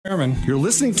You're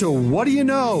listening to What Do You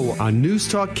Know on News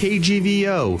Talk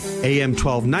KGVO, AM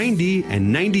 1290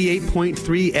 and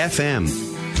 98.3 FM.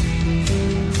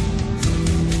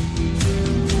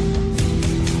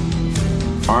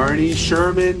 Arnie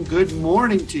Sherman, good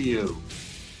morning to you.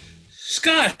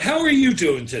 Scott, how are you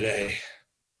doing today?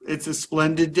 It's a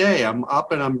splendid day. I'm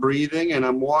up and I'm breathing and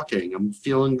I'm walking. I'm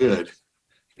feeling good.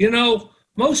 You know,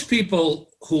 most people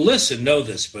who listen know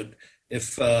this, but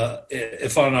if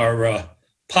on our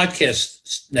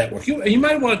podcast network, you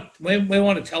might want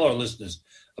to tell our listeners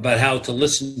about how to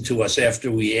listen to us after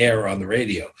we air on the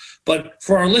radio. But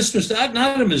for our listeners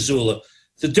not in Missoula,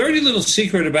 the dirty little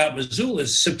secret about Missoula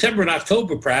is September and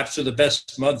October perhaps are the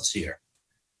best months here.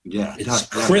 Yeah, it's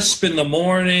crisp in the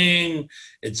morning.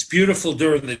 It's beautiful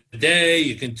during the day.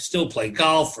 You can still play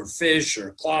golf or fish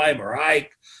or climb or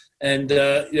hike. And,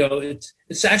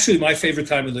 it's actually my favorite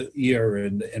time of the year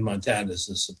in Montana is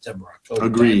the September, October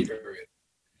Agreed. time period.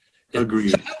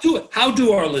 Agreed. So how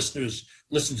do our listeners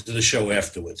listen to the show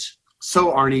afterwards?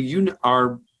 So, Arnie,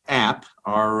 our app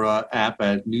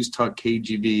at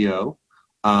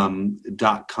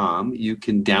newstalkkgvo.com, you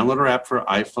can download our app for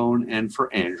iPhone and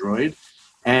for Android.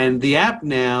 And the app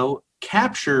now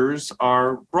captures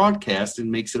our broadcast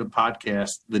and makes it a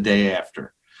podcast the day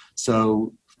after.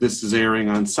 So this is airing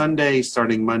on Sunday,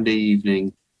 starting Monday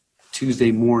evening.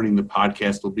 Tuesday morning, the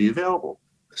podcast will be available.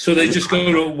 So they just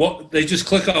just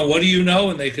click on What Do You Know,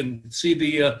 and they can see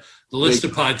the list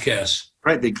of podcasts.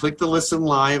 Right, they click the listen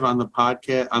live on the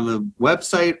podcast on the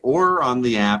website or on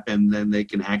the app, and then they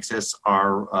can access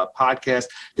our podcast.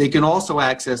 They can also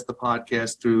access the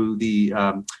podcast through the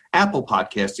Apple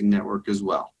Podcasting Network as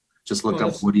well. Just look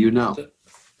up What Do You Know.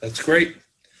 That's great.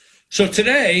 So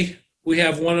today we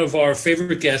have one of our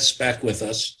favorite guests back with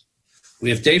us. We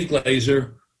have Dave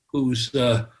Glazer, who's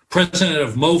president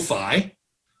of MoFi,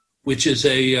 which is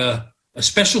a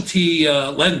specialty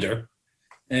lender,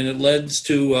 and it lends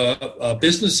to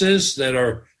businesses that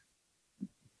are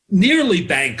nearly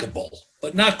bankable,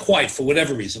 but not quite for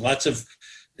whatever reason. Lots of,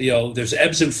 there's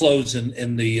ebbs and flows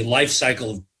in the life cycle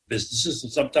of businesses,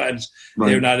 and sometimes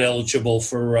they're not eligible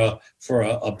for a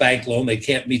bank loan. They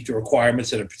can't meet the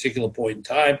requirements at a particular point in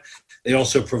time. They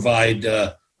also provide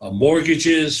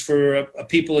mortgages for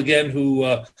people, again,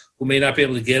 who may not be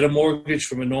able to get a mortgage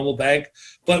from a normal bank.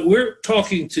 But we're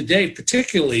talking today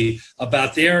particularly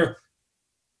about their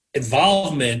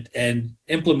involvement and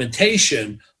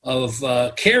implementation of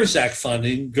CARES Act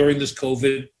funding during this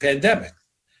COVID pandemic.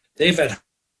 They've had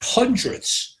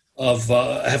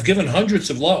have given hundreds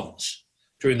of loans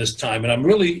during this time, and I'm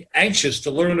really anxious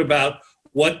to learn about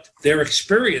what their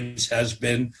experience has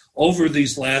been over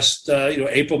these last,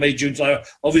 April, May, June, July,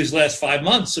 over these last 5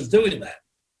 months of doing that.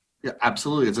 Yeah,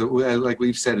 absolutely. Like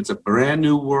we've said, it's a brand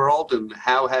new world, and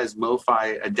how has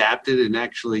MoFi adapted and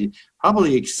actually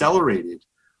probably accelerated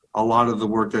a lot of the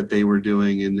work that they were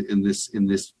doing in this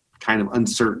kind of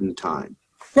uncertain time.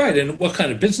 Right, and what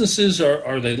kind of businesses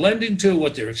are they lending to?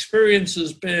 What their experience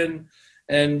has been,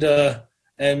 and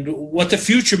what the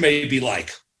future may be like.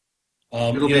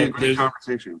 It'll be a great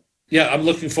conversation. Yeah, I'm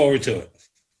looking forward to it.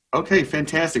 Okay,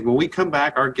 fantastic. When we come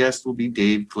back, our guest will be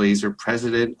Dave Glazer,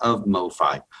 president of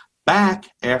MoFi. Back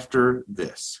after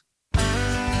this.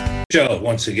 Joe,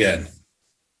 once again.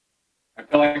 I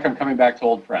feel like I'm coming back to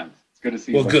old friends. It's good to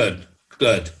see you. Well,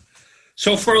 good.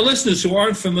 So for our listeners who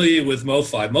aren't familiar with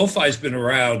MoFi, MoFi's been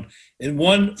around in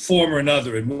one form or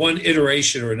another, in one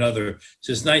iteration or another,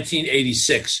 since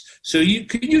 1986. So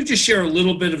can you just share a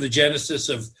little bit of the genesis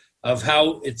of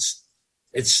how it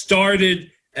started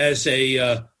as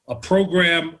a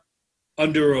program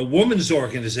under a women's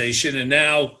organization, and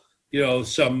now,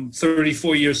 some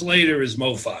 34 years later is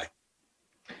MoFi?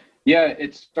 Yeah,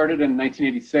 it started in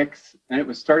 1986, and it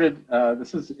was started,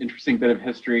 this is an interesting bit of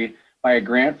history, by a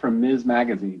grant from Ms.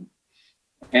 Magazine.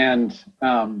 And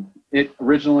it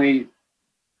originally,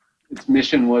 its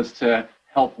mission was to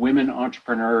help women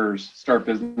entrepreneurs start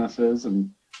businesses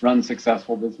and run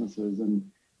successful businesses.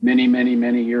 And many, many,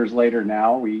 many years later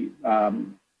now, we have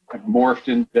morphed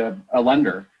into a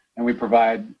lender, and we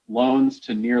provide loans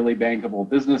to nearly bankable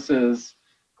businesses.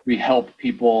 We help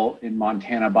people in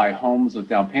Montana buy homes with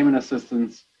down payment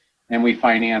assistance, and we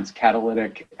finance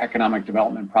catalytic economic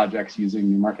development projects using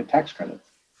new market tax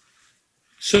credits.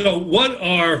 So what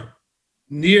are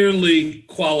nearly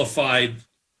qualified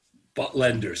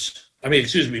borrowers?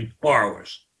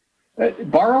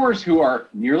 Borrowers who are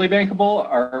nearly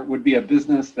bankable would be a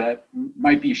business that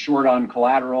might be short on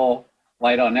collateral,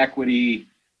 light on equity,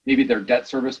 maybe their debt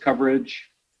service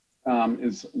coverage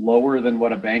is lower than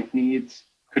what a bank needs,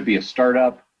 could be a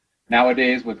startup.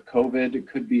 Nowadays with COVID, it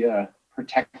could be a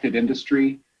protected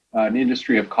industry. an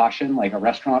industry of caution, like a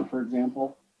restaurant, for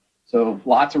example. So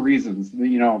lots of reasons.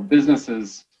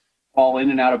 Businesses fall in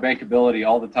and out of bankability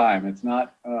all the time. It's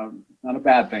not a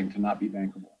bad thing to not be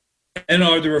bankable. And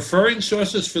are the referring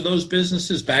sources for those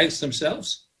businesses banks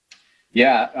themselves?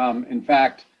 Yeah. In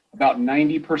fact, about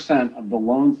 90% of the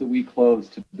loans that we close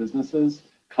to businesses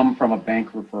come from a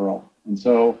bank referral. And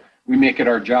so we make it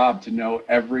our job to know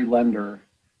every lender,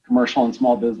 commercial and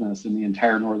small business, in the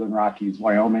entire Northern Rockies,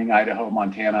 Wyoming, Idaho,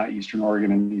 Montana, Eastern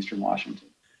Oregon, and Eastern Washington.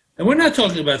 And we're not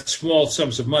talking about small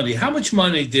sums of money. How much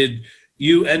money did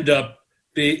you end up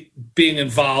being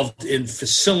involved in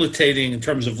facilitating in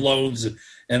terms of loans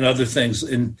and other things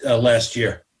in last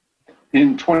year?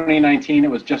 In 2019,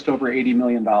 it was just over $80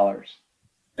 million.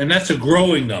 And that's a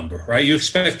growing number, right? You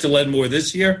expect to lend more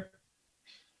this year?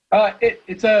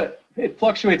 It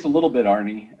fluctuates a little bit,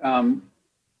 Arnie.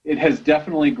 It has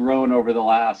definitely grown over the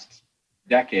last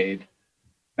decade.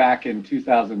 Back in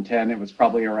 2010, it was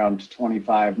probably around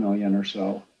 25 million or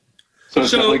so. So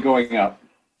it's definitely going up.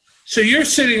 So you're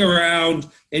sitting around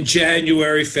in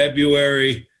January,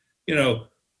 February,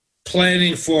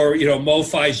 planning for,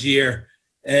 MoFi's year,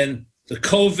 and the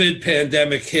COVID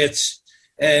pandemic hits.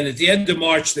 And at the end of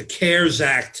March, the CARES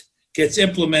Act gets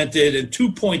implemented and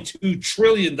 $2.2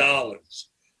 trillion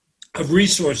of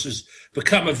resources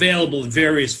become available in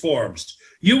various forms.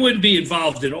 You wouldn't be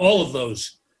involved in all of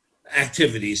those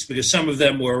activities because some of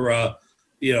them were,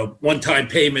 one-time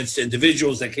payments to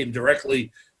individuals that came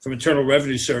directly from Internal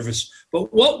Revenue Service.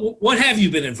 But what have you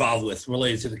been involved with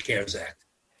related to the CARES Act?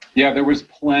 Yeah, there was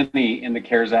plenty in the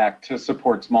CARES Act to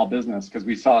support small business because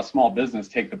we saw small business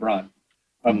take the brunt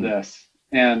of this.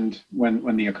 And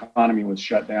when the economy was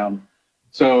shut down.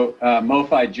 So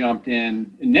MoFi jumped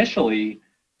in initially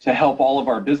to help all of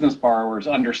our business borrowers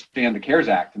understand the CARES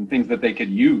Act and things that they could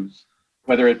use,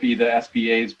 whether it be the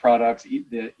SBA's products,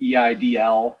 the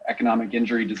EIDL, Economic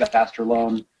Injury Disaster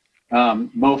Loan.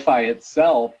 MoFi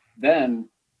itself then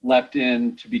leapt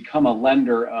in to become a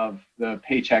lender of the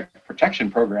Paycheck Protection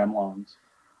Program loans.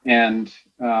 And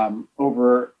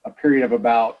over a period of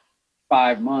about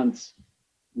 5 months,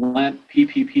 lent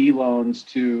PPP loans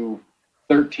to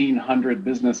 1,300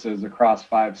 businesses across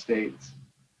 5 states.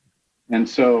 And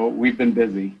so we've been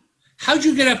busy. How'd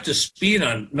you get up to speed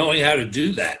on knowing how to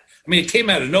do that? I mean, it came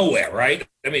out of nowhere, right?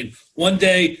 I mean, one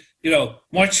day,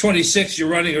 March 26th, you're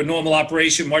running a normal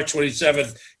operation. March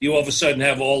 27th, you all of a sudden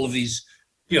have all of these,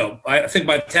 I think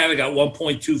by the time I got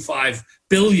 $1.25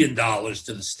 billion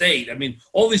to the state. I mean,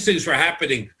 all these things were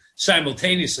happening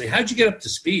simultaneously. How'd you get up to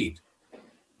speed?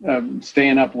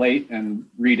 Staying up late and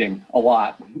reading a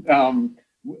lot.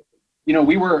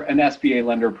 We were an SBA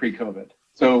lender pre-COVID.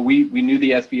 So we knew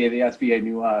the SBA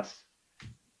knew us.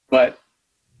 But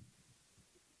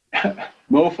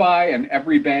MoFi and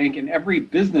every bank and every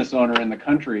business owner in the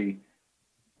country,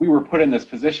 we were put in this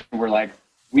position where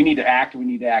we need to act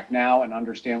now and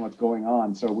understand what's going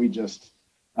on. So we just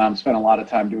spent a lot of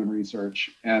time doing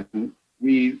research. And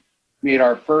we made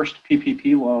our first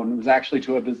PPP loan. It was actually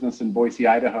to a business in Boise,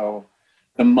 Idaho,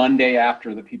 the Monday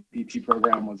after the PPP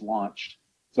program was launched.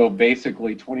 So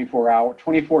basically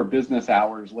 24 business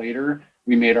hours later,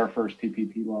 we made our first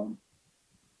PPP loan.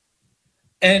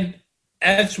 And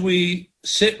as we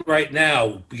sit right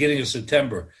now, beginning of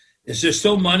September, is there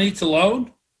still money to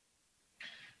loan?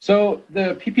 So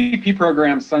the PPP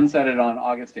program sunsetted on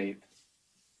August 8th.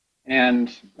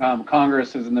 And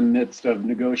Congress is in the midst of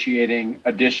negotiating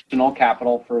additional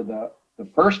capital for the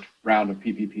first round of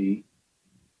PPP,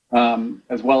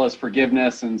 as well as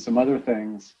forgiveness and some other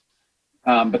things.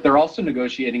 But they're also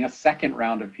negotiating a second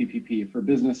round of PPP for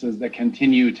businesses that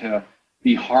continue to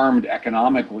be harmed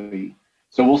economically.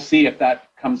 So we'll see if that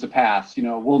comes to pass.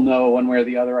 We'll know one way or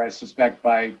the other, I suspect,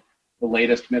 by the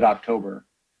latest mid-October.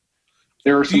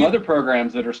 There are some other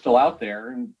programs that are still out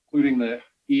there, including the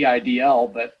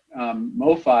EIDL, but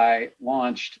MoFi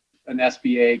launched an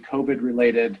SBA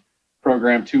COVID-related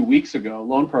program 2 weeks ago,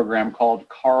 loan program called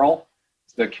CARL.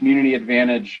 It's the Community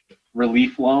Advantage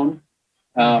Relief Loan.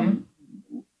 And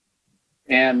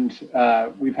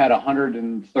we've had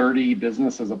 130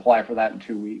 businesses apply for that in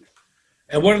 2 weeks.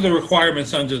 And what are the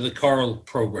requirements under the CARL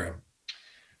program?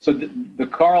 So the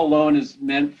CARL loan is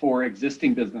meant for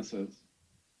existing businesses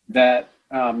that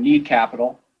need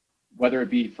capital, whether it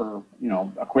be for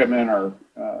equipment or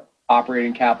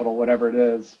operating capital, whatever it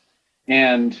is.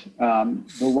 And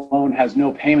the loan has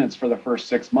no payments for the first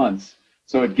 6 months.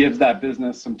 So it gives that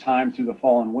business some time through the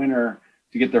fall and winter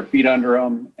to get their feet under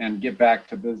them and get back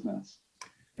to business.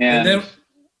 And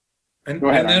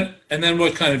then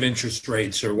what kind of interest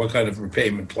rates or what kind of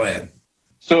repayment plan?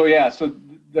 So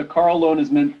the CARL loan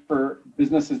is meant for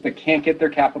businesses that can't get their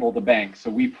capital to bank. So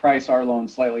we price our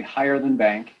loans slightly higher than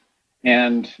bank,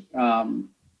 and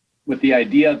with the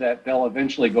idea that they'll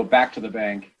eventually go back to the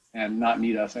bank and not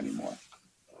need us anymore.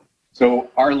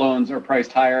 So our loans are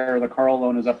priced higher. The Carl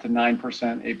loan is up to 9%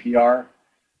 APR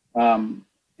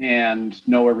and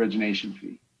no origination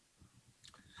fee.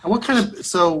 And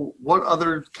what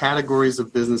other categories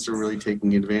of business are really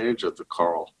taking advantage of the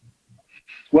Carl?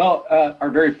 Well, our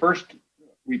very first,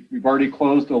 we've already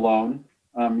closed a loan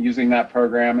using that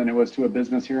program, and it was to a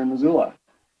business here in Missoula.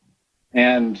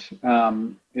 And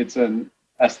it's an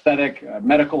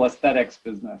medical aesthetics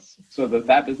business. So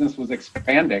that business was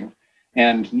expanding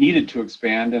and needed to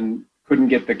expand and couldn't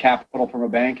get the capital from a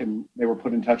bank, and they were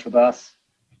put in touch with us.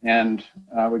 And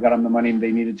we got them the money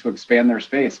they needed to expand their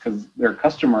space because their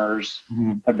customers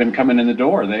have been coming in the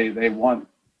door. They want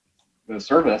the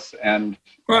service, and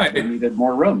they needed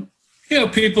more room.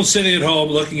 People sitting at home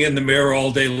looking in the mirror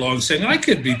all day long saying, I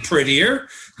could be prettier.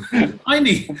 I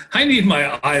need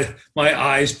my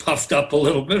eyes puffed up a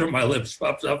little bit, or my lips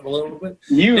puffed up a little bit.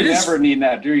 You never need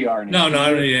that, do you, Arnie? No,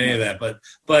 I don't need any of that.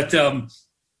 But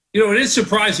it is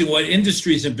surprising what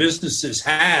industries and businesses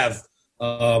have,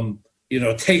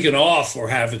 taken off or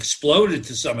have exploded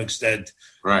to some extent.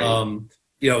 Right.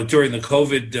 During the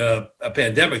COVID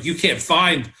pandemic. You can't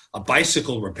find a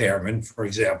bicycle repairman, for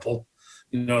example.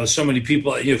 So many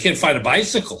people, can't find a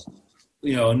bicycle,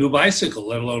 a new bicycle,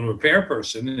 let alone a repair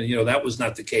person. And, that was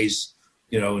not the case,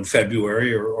 in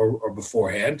February or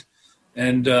beforehand.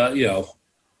 And,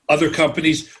 other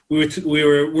companies,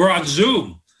 we're on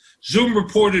Zoom. Zoom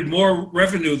reported more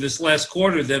revenue this last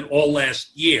quarter than all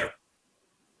last year.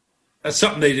 That's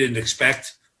something they didn't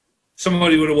expect.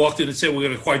 Somebody would have walked in and said, we're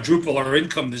going to quadruple our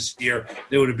income this year.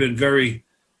 They would have been very,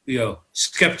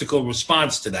 skeptical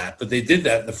response to that. But they did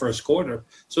that in the first quarter.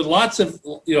 So lots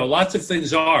of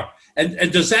things are.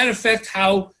 And does that affect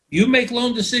how you make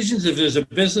loan decisions? If there's a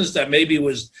business that maybe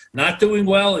was not doing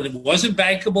well and it wasn't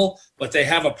bankable, but they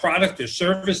have a product or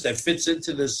service that fits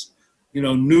into this,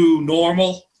 new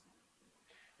normal?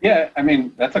 Yeah, I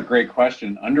mean, that's a great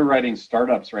question. Underwriting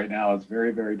startups right now is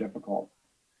very, very difficult.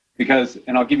 Because,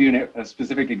 and I'll give you a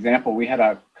specific example. We had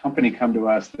a company come to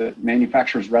us that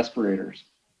manufactures respirators.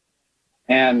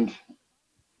 And,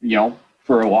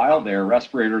 for a while there,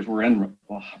 respirators were in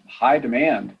high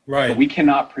demand. Right. But we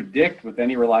cannot predict with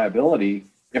any reliability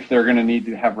if they're going to need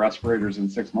to have respirators in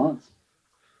 6 months.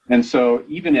 And so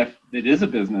even if it is a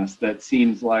business that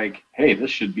seems like, hey,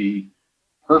 this should be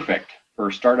perfect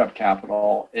for startup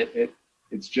capital,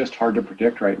 it's just hard to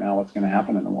predict right now what's going to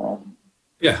happen in the world.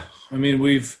 Yeah. I mean,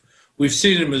 we've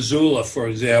seen in Missoula, for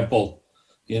example,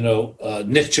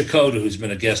 Nick Chakota, who's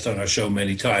been a guest on our show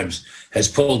many times, has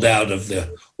pulled out of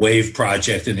the WAVE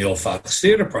project and the Old Fox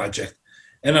Theater project.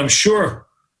 And I'm sure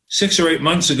 6 or 8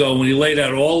 months ago, when he laid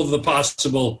out all of the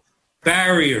possible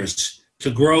barriers to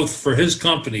growth for his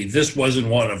company, this wasn't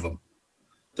one of them.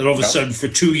 That all of a sudden for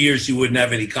 2 years, you wouldn't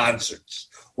have any concerts,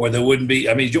 or there wouldn't be,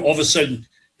 all of a sudden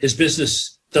his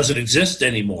business doesn't exist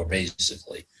anymore,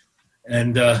 basically.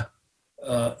 And,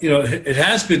 it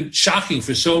has been shocking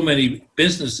for so many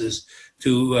businesses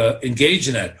to engage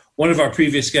in that. One of our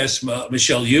previous guests,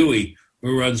 Michelle Huey,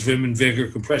 who runs Vim and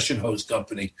Vigor Compression Hose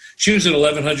Company, she was in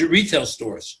 1,100 retail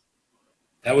stores.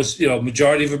 That was,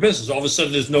 majority of her business. All of a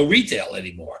sudden, there's no retail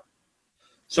anymore.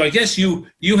 So I guess you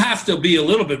have to be a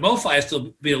little bit, MoFi has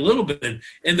to be a little bit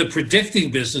in the predicting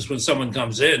business when someone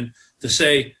comes in to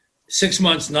say 6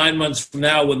 months, 9 months from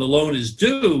now when the loan is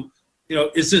due,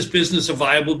 is this business a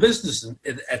viable business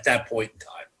at that point in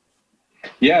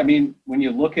time? Yeah, I mean, when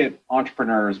you look at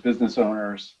entrepreneurs, business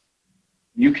owners,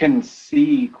 you can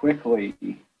see quickly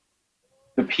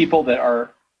the people that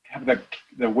have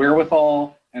the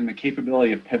wherewithal and the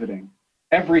capability of pivoting.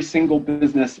 Every single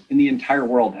business in the entire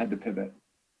world had to pivot.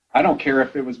 I don't care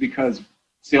if it was because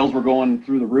sales were going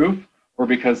through the roof or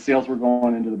because sales were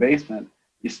going into the basement.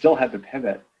 You still had to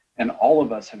pivot. And all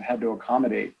of us have had to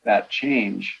accommodate that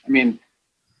change. I mean,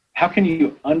 how can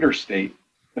you understate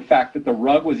the fact that the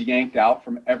rug was yanked out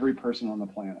from every person on the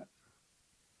planet?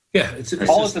 Yeah, it's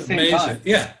all at the same amazing. time.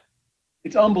 Yeah,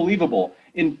 it's unbelievable.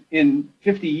 In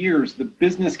 50 years, the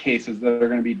business cases that are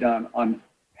going to be done on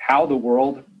how the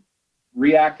world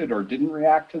reacted or didn't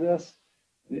react to this,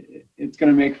 it's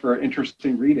going to make for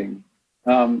interesting reading.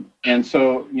 And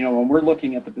so, when we're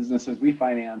looking at the businesses we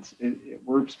finance,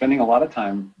 we're spending a lot of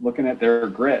time looking at their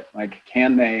grit. Like,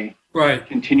 can they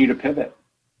continue to pivot?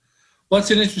 Well, that's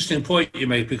an interesting point you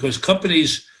make, because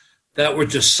companies that were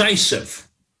decisive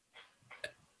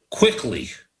quickly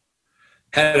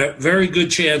had a very good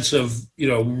chance of,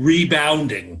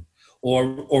 rebounding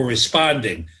or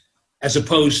responding. as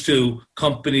opposed to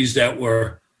companies that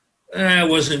were,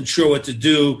 wasn't sure what to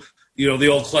do. You know, the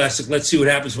old classic, let's see what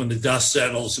happens when the dust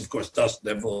settles. Of course, dust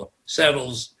never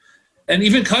settles. And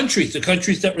even the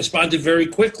countries that responded very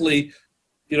quickly,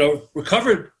 you know,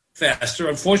 recovered faster.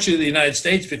 Unfortunately, the United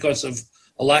States, because of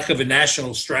a lack of a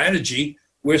national strategy,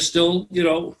 we're still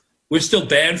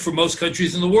banned from most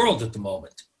countries in the world at the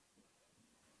moment.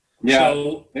 Yeah,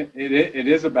 so, it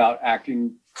is about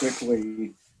acting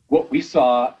quickly. What we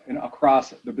saw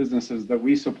across the businesses that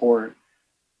we support,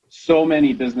 so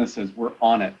many businesses were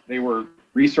on it. They were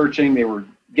researching, they were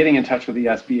getting in touch with the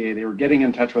SBA, they were getting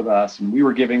in touch with us, and we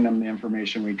were giving them the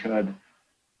information we could,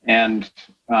 and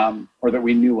or that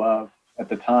we knew of at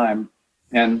the time.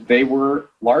 And they were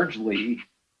largely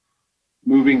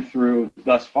moving through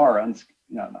thus far,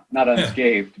 not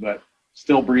unscathed, but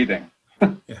still breathing.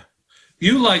 Yeah.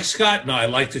 You, like Scott and I,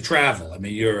 like to travel. I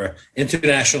mean, you're an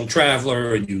international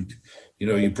traveler, and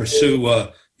you pursue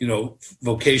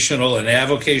vocational and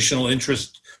avocational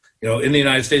interest, in the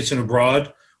United States and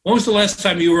abroad. When was the last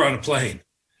time you were on a plane?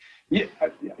 Yeah,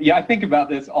 I think about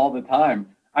this all the time.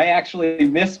 I actually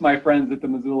miss my friends at the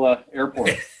Missoula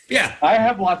airport. Yeah. I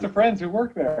have lots of friends who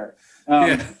work there.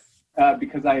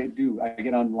 Because I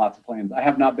get on lots of planes. I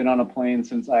have not been on a plane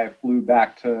since I flew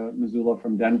back to Missoula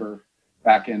from Denver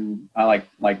back in like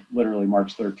literally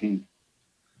March 13th.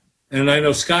 And I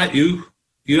know, Scott, you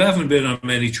haven't been on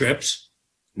many trips.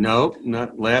 No,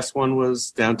 not. Last one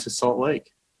was down to Salt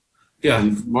Lake. Yeah,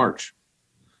 in March.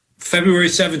 February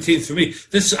 17th for me.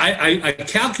 This I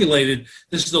calculated.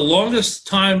 This is the longest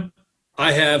time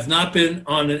I have not been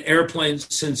on an airplane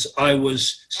since I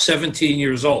was 17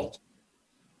 years old.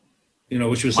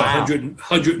 Which was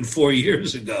 104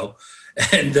 years ago,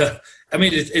 and I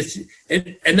mean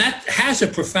and that has a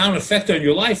profound effect on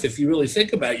your life if you really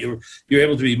think about it. You're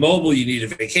able to be mobile. You need a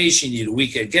vacation. You need a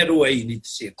weekend getaway. You need to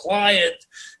see a client.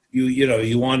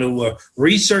 You want to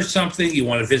research something. You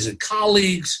want to visit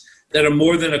colleagues that are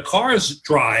more than a car's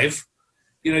drive.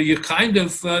 You're kind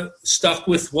of stuck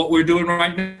with what we're doing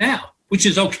right now, which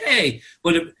is okay,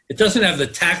 but it doesn't have the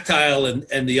tactile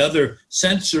and the other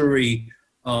sensory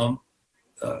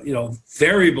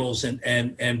variables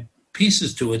and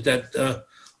pieces to it that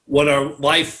what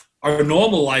our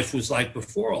normal life was like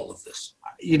before all of this.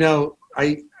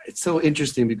 It's so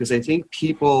interesting because I think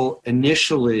people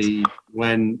initially,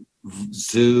 when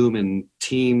Zoom and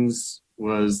Teams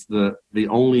was the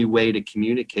only way to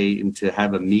communicate and to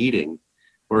have a meeting,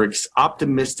 were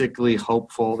optimistically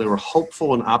hopeful. They were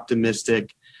hopeful and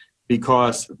optimistic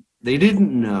because they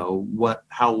didn't know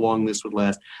how long this would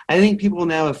last. I think people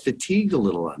now have fatigued a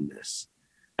little on this.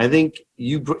 I think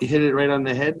you hit it right on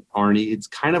the head, Arnie. It's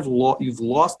kind of you've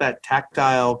lost that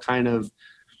tactile kind of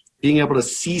being able to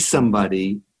see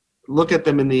somebody, look at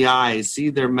them in the eyes, see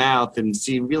their mouth, and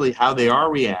see really how they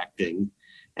are reacting,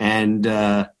 and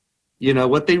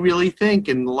what they really think.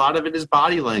 And a lot of it is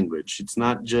body language. It's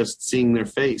not just seeing their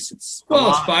face. It's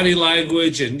body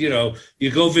language, and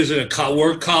you go visit a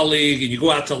work colleague, and you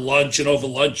go out to lunch, and over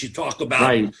lunch you talk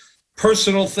about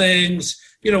personal things.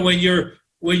 When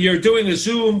you're doing a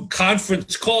Zoom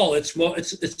conference call,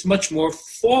 it's much more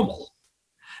formal.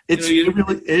 It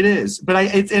is. But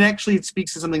it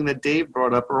speaks to something that Dave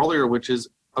brought up earlier, which is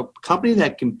a company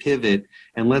that can pivot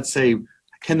and, let's say,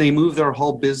 can they move their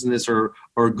whole business or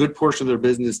a good portion of their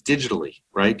business digitally,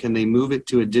 right? Can they move it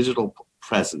to a digital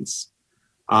presence?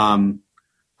 I'm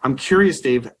curious,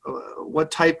 Dave,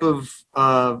 what type of,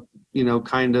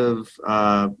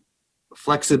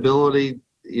 flexibility,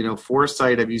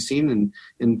 foresight have you seen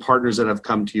in partners that have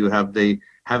come to you? Have they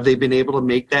been able to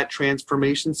make that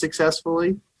transformation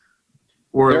successfully,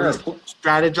 or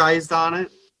strategized on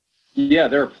it? Yeah,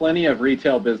 there are plenty of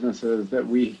retail businesses that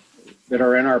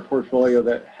are in our portfolio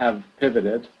that have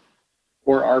pivoted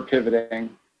or are pivoting.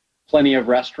 Plenty of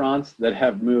restaurants that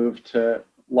have moved to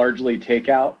largely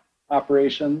takeout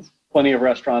operations. Plenty of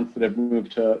restaurants that have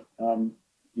moved to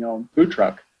food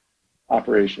truck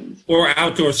operations. Or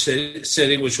outdoor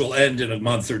sitting, which will end in a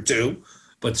month or two,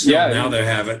 but still now they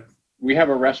have it. We have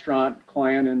a restaurant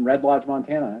client in Red Lodge,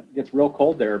 Montana. It gets real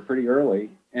cold there pretty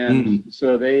early. And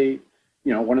so they,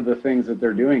 one of the things that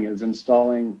they're doing is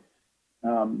installing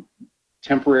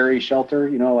temporary shelter,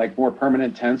 like more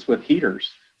permanent tents with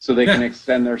heaters so they can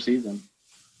extend their season.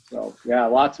 So,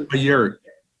 lots of... A yurt.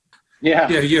 Yeah,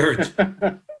 yurt.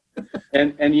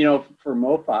 and for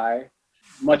MoFi,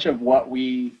 much of what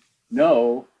we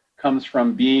know comes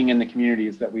from being in the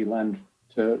communities that we lend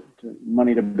to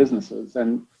money to businesses.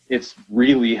 And it's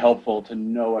really helpful to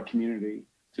know a community,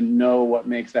 to know what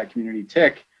makes that community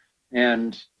tick.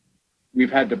 And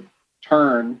we've had to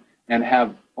turn and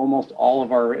have almost all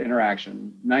of our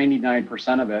interaction,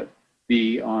 99% of it,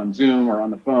 be on Zoom or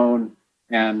on the phone.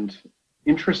 And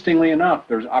interestingly enough,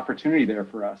 there's opportunity there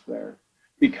for us there,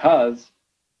 because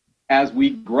as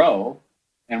we grow,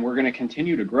 and we're going to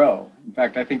continue to grow. In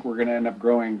fact, I think we're going to end up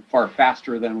growing far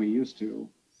faster than we used to,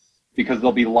 because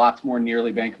there'll be lots more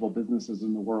nearly bankable businesses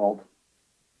in the world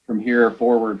from here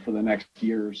forward for the next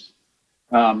years.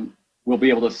 We'll be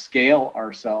able to scale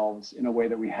ourselves in a way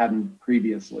that we hadn't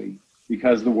previously,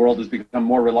 because the world has become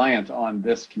more reliant on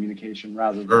this communication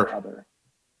rather than other.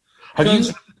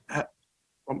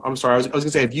 I'm sorry, I was going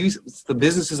to say, have you, the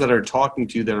businesses that are talking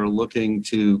to you that are looking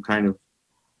to kind of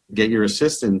get your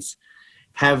assistance,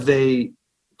 have they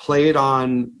played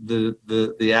on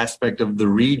the aspect of the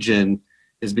region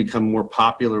has become more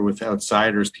popular with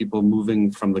outsiders, people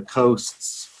moving from the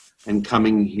coasts and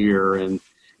coming here? And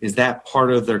is that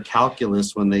part of their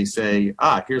calculus when they say,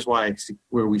 here's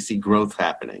where we see growth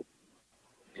happening?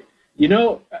 You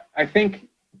know, I think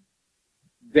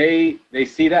they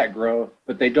see that growth,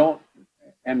 but they don't,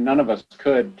 and none of us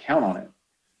could count on it.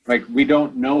 Like, we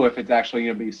don't know if it's actually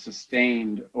going to be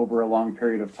sustained over a long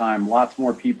period of time. Lots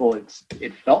more people,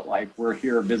 it felt like, were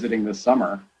here visiting this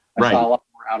summer. I saw a lot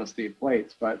more out-of-state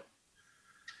plates, but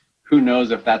who knows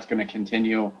if that's going to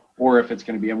continue, or if it's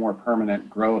going to be a more permanent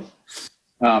growth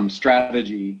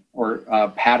strategy or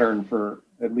pattern for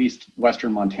at least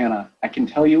Western Montana. I can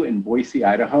tell you in Boise,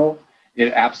 Idaho,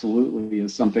 it absolutely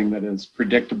is something that is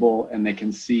predictable, and they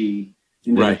can see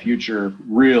into the future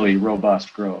really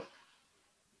robust growth.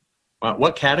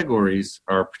 What categories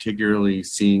are particularly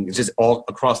seeing? Is this all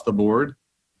across the board?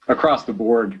 Across the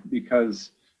board,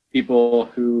 because people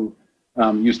who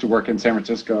used to work in San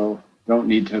Francisco don't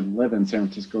need to live in San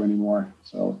Francisco anymore.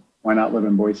 So why not live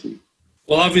in Boise?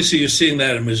 Well, obviously, you're seeing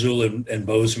that in Missoula and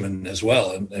Bozeman as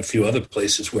well, and a few other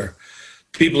places where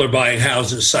people are buying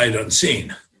houses sight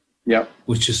unseen. Yep.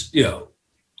 Which is,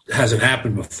 hasn't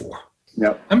happened before.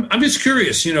 Yep. I'm just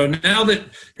curious, now that,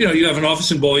 you have an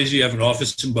office in Boise, you have an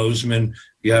office in Bozeman,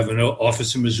 you have an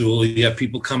office in Missoula, you have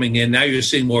people coming in. Now you're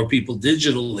seeing more people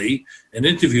digitally and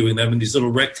interviewing them in these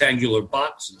little rectangular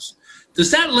boxes.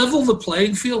 Does that level the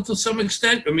playing field to some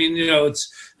extent? I mean,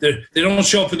 they don't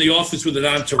show up in the office with an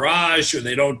entourage, or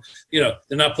they don't, they're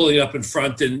not pulling up in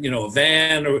front in, a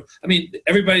van, or,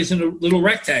 everybody's in a little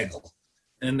rectangle,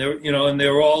 and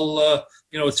they're all,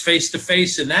 it's face to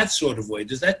face in that sort of way.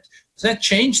 Does that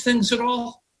change things at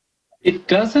all? It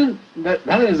doesn't.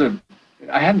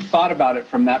 I hadn't thought about it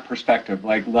from that perspective,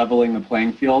 like leveling the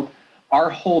playing field. Our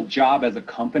whole job as a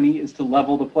company is to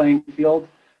level the playing field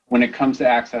when it comes to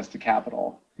access to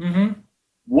capital. Mm-hmm.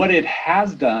 What it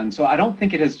has done, so I don't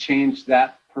think it has changed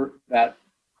that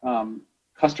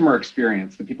customer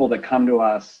experience, the people that come to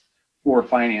us for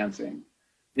financing.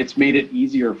 It's made it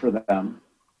easier for them,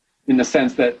 in the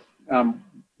sense that,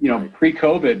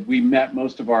 pre-COVID, we met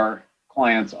most of our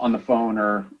clients on the phone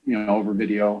or, over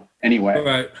video anyway.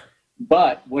 Right.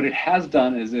 But what it has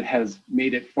done is it has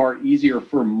made it far easier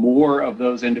for more of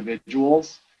those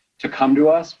individuals to come to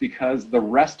us, because the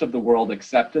rest of the world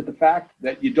accepted the fact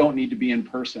that you don't need to be in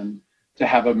person to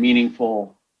have a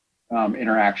meaningful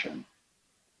interaction.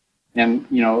 And,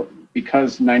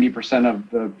 because 90% of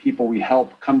the people we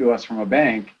help come to us from a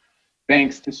bank,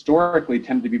 banks historically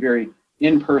tend to be very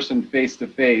in-person,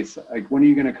 face-to-face. Like, when are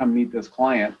you going to come meet this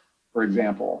client, for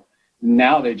example?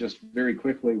 Now they just very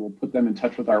quickly will put them in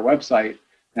touch with our website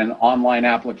and online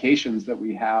applications that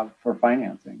we have for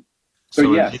financing.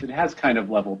 So yes, it has kind of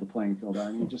leveled the playing field.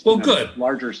 Just good.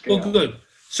 Larger scale. Well, good.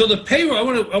 So the payroll, I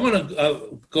want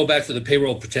to go back to the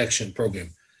payroll protection program.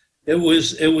 It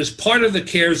was part of the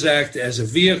CARES Act as a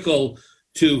vehicle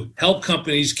to help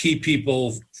companies keep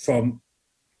people from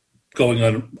going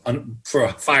on for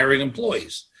firing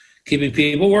employees, keeping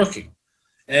people working.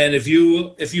 And if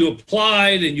you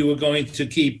applied and you were going to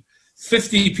keep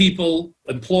 50 people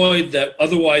employed that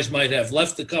otherwise might have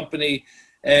left the company,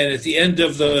 and at the end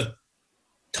of the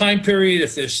time period,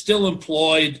 if they're still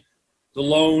employed, the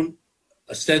loan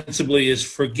ostensibly is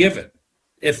forgiven.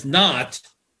 If not,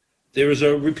 there is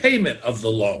a repayment of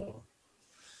the loan.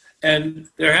 And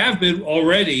there have been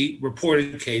already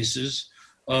reported cases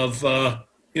of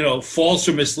false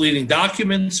or misleading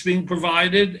documents being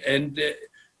provided, and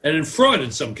in fraud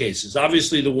in some cases.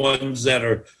 Obviously, the ones that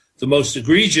are the most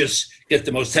egregious get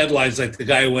the most headlines, like the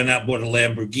guy who went out and bought a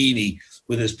Lamborghini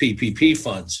with his PPP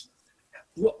funds.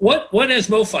 What has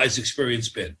MoFi's experience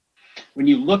been? When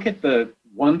you look at the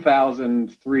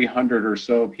 1,300 or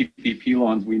so PPP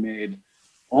loans we made,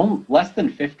 less than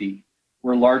 50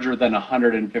 were larger than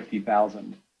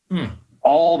 150,000.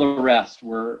 All the rest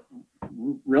were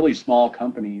really small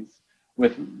companies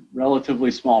with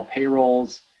relatively small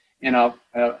payrolls, and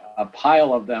a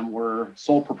pile of them were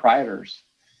sole proprietors.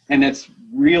 And it's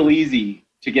real easy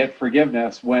to get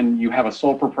forgiveness when you have a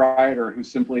sole proprietor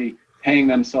who's simply paying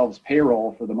themselves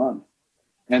payroll for the month.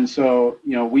 And so,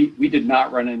 we did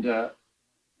not run into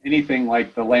anything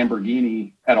like the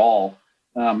Lamborghini at all.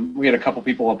 We had a couple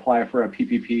people apply for a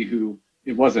PPP who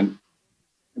it wasn't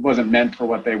meant for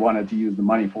what they wanted to use the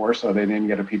money for, so they didn't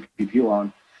get a PPP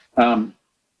loan.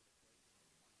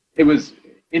 It was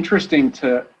interesting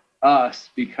to us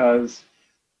because,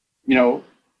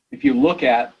 if you look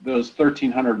at those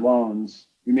 1,300 loans,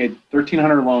 we made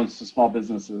 1,300 loans to small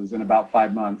businesses in about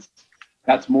 5 months.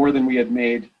 That's more than we had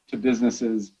made to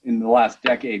businesses in the last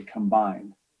decade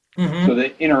combined. Mm-hmm. So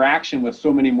the interaction with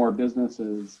so many more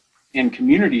businesses and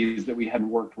communities that we hadn't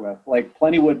worked with, like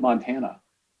Plentywood, Montana.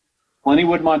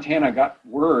 Plentywood, Montana got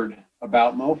word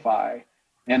about MoFi,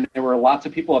 and there were lots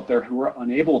of people up there who were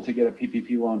unable to get a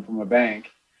PPP loan from a bank.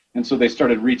 And so they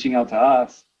started reaching out to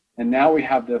us. And now we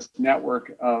have this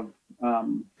network of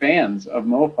fans of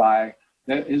MoFi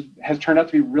that has turned out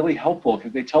to be really helpful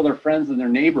because they tell their friends and their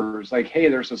neighbors, like, hey,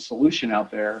 there's a solution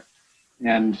out there.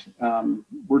 And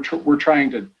we're trying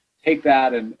to take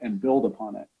that and build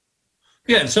upon it.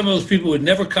 Yeah, and some of those people would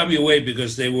never come your way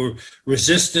because they were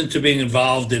resistant to being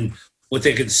involved in what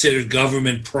they considered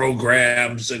government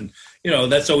programs. And,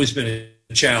 that's always been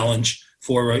a challenge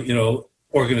for,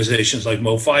 organizations like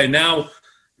MoFi. And now,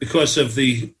 because of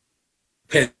the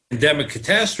pandemic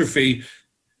catastrophe,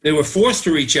 they were forced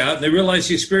to reach out and they realized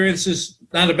the experience is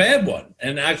not a bad one.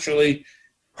 And actually,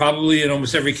 probably in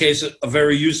almost every case, a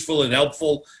very useful and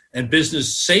helpful and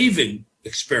business saving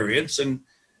experience. And,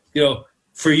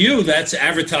 for you, that's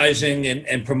advertising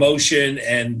and promotion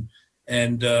and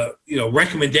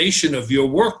recommendation of your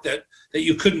work that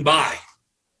you couldn't buy.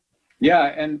 Yeah,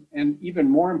 and even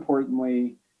more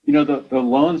importantly, the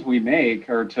loans we make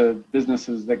are to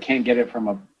businesses that can't get it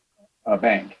from a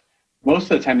bank.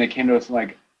 Most of the time they came to us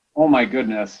like, oh my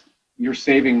goodness, you're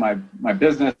saving my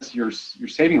business, you're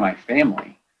saving my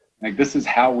family. Like, this is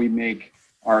how we make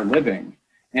our living.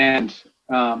 And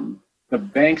the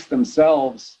banks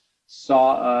themselves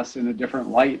saw us in a different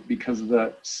light because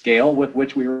the scale with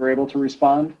which we were able to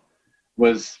respond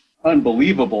was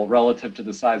unbelievable relative to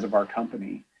the size of our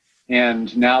company.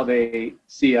 And now they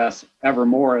see us ever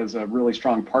more as a really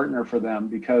strong partner for them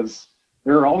because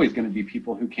there are always going to be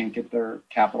people who can't get their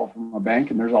capital from a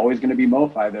bank, and there's always going to be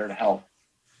MoFi there to help.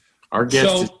 Our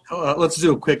guest let's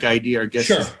do a quick ID. Our guest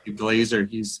is Dave Glazer.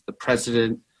 He's the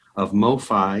president of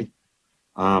MoFi.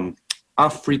 A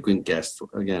frequent guest.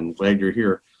 Again, glad you're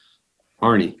here.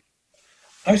 Arnie.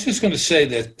 I was just going to say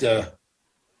that,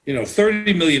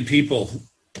 30 million people,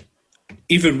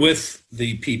 even with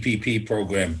the PPP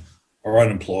program, are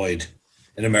unemployed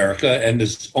in America, and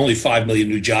there's only 5 million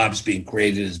new jobs being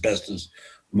created as best as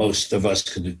most of us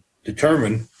can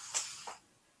determine.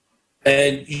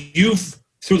 And you've,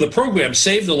 through the program,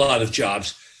 saved a lot of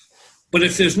jobs. But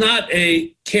if there's not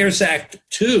a CARES Act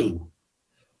 2,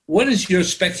 what is your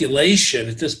speculation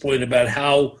at this point about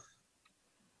how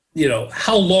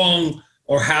long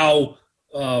or how,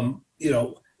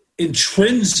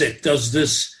 intrinsic does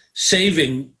this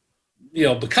saving,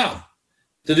 become?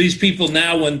 Do these people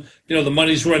now, when, the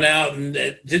money's run out, and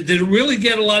did it really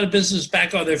get a lot of business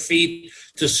back on their feet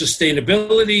to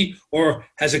sustainability, or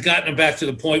has it gotten them back to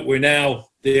the point where now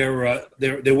they're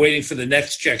waiting for the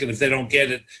next check, and if they don't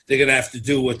get it, they're going to have to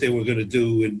do what they were going to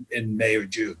do in May or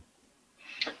June?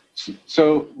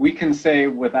 So we can say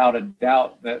without a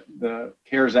doubt that the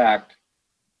CARES Act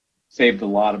saved a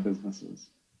lot of businesses,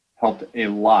 helped a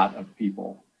lot of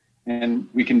people. And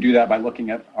we can do that by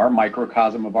looking at our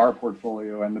microcosm of our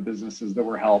portfolio and the businesses that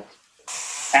were helped.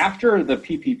 After the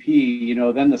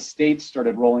PPP, then the states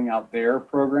started rolling out their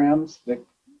programs that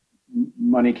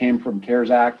money came from CARES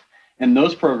Act. And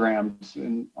those programs,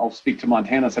 and I'll speak to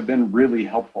Montana's, have been really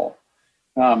helpful,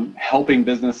 helping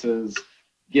businesses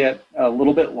get a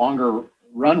little bit longer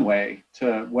runway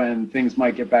to when things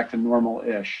might get back to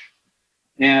normal-ish.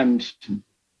 And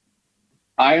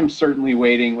I am certainly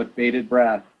waiting with bated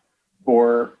breath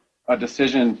for a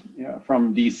decision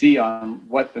from DC on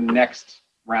what the next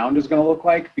round is going to look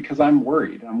like, because I'm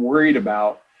worried. I'm worried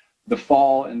about the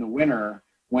fall and the winter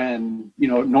when,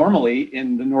 normally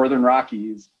in the Northern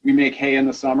Rockies, we make hay in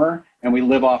the summer and we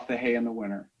live off the hay in the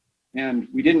winter. And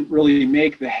we didn't really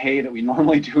make the hay that we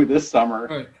normally do this summer.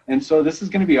 Right. And so this is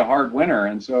going to be a hard winter.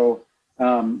 And so,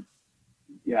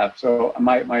 so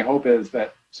my hope is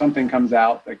that something comes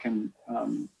out that can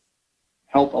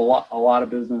help a lot of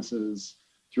businesses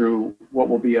through what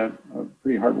will be a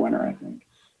pretty hard winter, I think.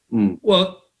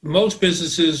 Well, most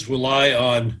businesses rely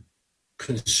on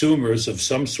consumers of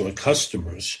some sort,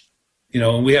 customers,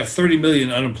 and we have 30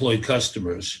 million unemployed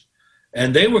customers,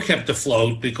 and they were kept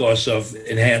afloat because of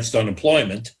enhanced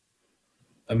unemployment.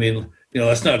 I mean,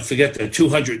 let's not forget that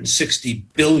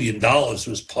 $260 billion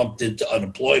was pumped into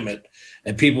unemployment,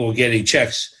 and people were getting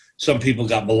checks. Some people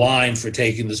got maligned for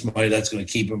taking this money. That's going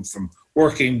to keep them from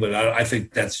working, but I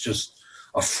think that's just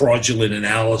a fraudulent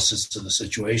analysis of the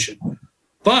situation.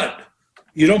 But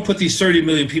you don't put these 30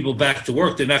 million people back to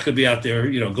work, they're not going to be out there,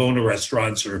 going to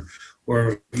restaurants or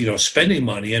spending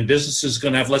money, and businesses are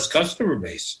going to have less customer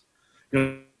base.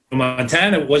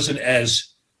 Montana wasn't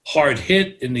as hard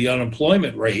hit in the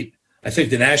unemployment rate. I think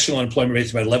the national unemployment rate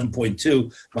is about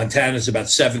 11.2. Montana is about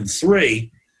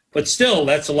 7.3. But still,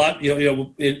 that's a lot.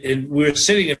 And we're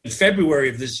sitting in February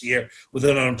of this year with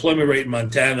an unemployment rate in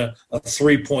Montana of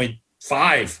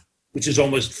 3.5, which is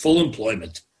almost full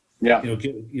employment. Yeah.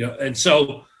 And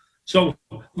so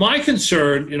my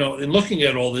concern, in looking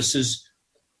at all this is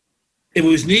it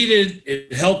was needed.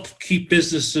 It helped keep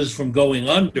businesses from going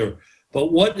under.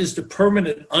 But what is the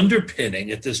permanent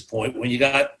underpinning at this point when you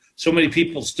got so many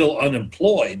people still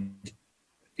unemployed,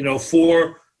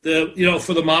 for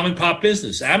the mom and pop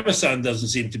business? Amazon doesn't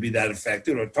seem to be that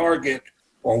affected, or Target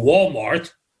or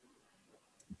Walmart.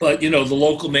 But, the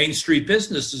local Main Street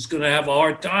business is going to have a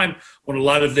hard time when a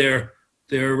lot of their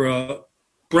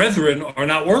brethren are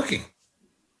not working.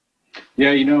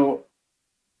 Yeah,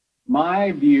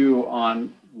 my view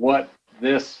on what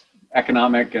this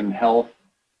economic and health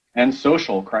and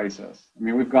social crisis,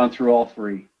 we've gone through all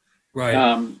three,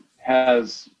 right,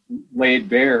 has laid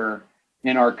bare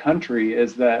in our country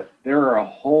is that there are a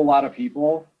whole lot of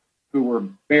people who were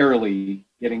barely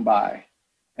getting by,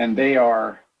 and they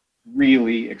are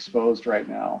really exposed right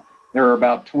now. There are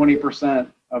about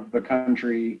 20% of the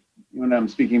country, when I'm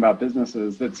speaking about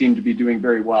businesses, that seem to be doing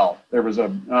very well. There was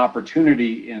an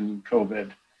opportunity in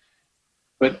COVID,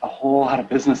 but a whole lot of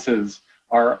businesses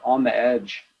are on the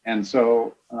edge. And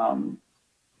so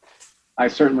I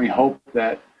certainly hope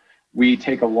that we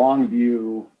take a long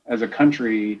view as a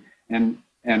country and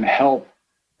help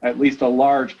at least a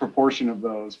large proportion of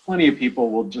those. Plenty of people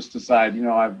will just decide,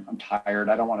 I'm tired,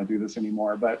 I don't want to do this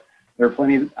anymore. But there are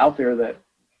plenty out there that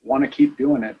want to keep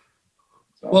doing it.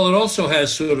 So. Well, it also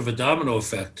has sort of a domino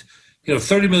effect.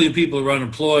 30 million people are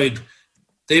unemployed.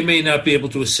 They may not be able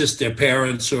to assist their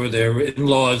parents or their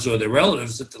in-laws or their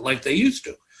relatives like they used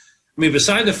to.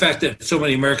 Beside the fact that so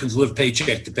many Americans live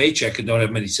paycheck to paycheck and don't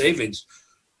have many savings,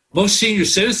 most senior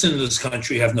citizens in this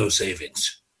country have no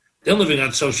savings. They're living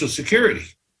on Social Security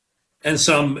and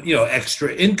some,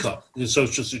 extra income. The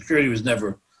Social Security was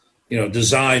never,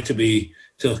 designed to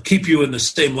keep you in the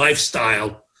same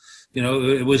lifestyle.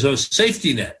 It was a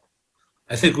safety net.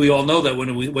 I think we all know that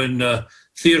when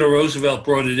Theodore Roosevelt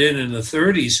brought it in the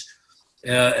 30s,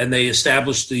 and they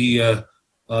established the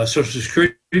Social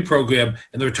Security program,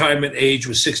 and the retirement age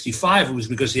was 65. It was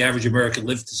because the average American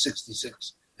lived to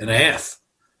 66 and a half.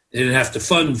 They didn't have to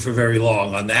fund for very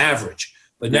long on the average.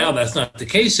 But now that's not the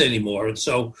case anymore. And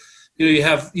so, you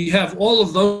have all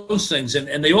of those things,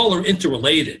 and they all are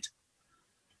interrelated.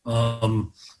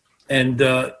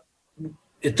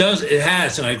 It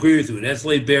has, and I agree with you, it has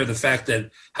laid bare the fact that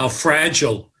how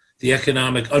fragile the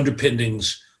economic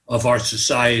underpinnings of our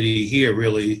society here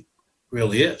really,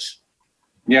 really is.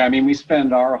 Yeah, we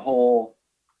spend our whole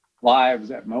lives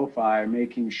at MoFi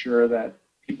making sure that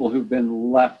people who've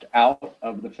been left out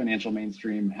of the financial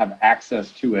mainstream have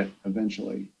access to it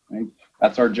eventually, right?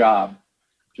 That's our job.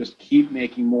 Just keep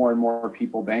making more and more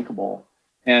people bankable.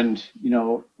 And,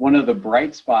 one of the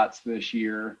bright spots this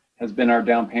year has been our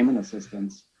down payment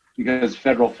assistance, because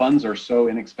federal funds are so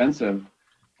inexpensive.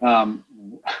 I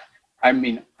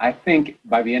think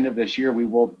by the end of this year, we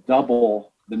will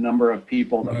double the number of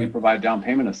people that we provide down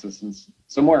payment assistance,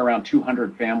 somewhere around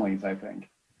 200 families, I think.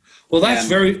 Well, that's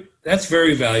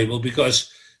very valuable, because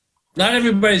not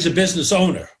everybody's a business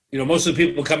owner. Most of the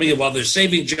people coming in, while they're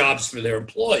saving jobs for their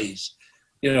employees,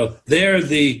 they're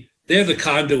the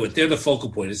conduit, they're the focal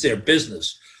point, it's their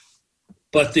business.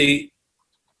 But the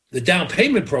down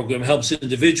payment program helps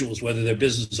individuals, whether they're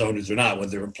business owners or not,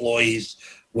 whether they're employees,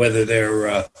 whether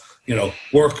they're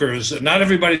workers. Not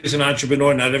everybody's an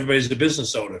entrepreneur, not everybody's a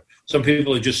business owner. Some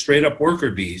people are just straight up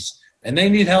worker bees, and they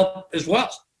need help as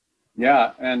well.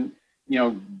 Yeah, and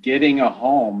getting a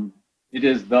home, it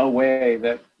is the way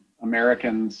that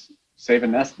Americans save a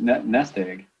nest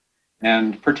egg.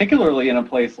 And particularly in a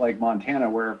place like Montana,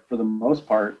 where for the most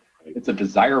part, it's a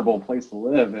desirable place to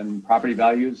live, and property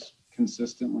values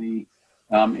consistently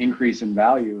increase in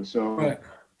value. So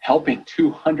helping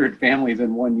 200 families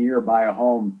in 1 year buy a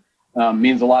home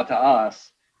means a lot to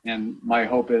us. And my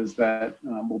hope is that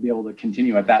we'll be able to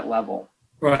continue at that level.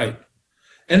 Right.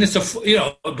 And it's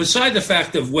beside the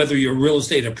fact of whether your real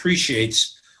estate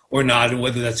appreciates or not, and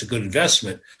whether that's a good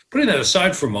investment, putting that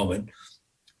aside for a moment,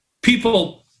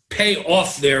 people pay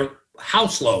off their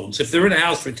house loans. If they're in a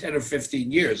house for 10 or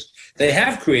 15 years, they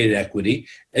have created equity.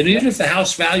 And even if the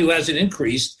house value hasn't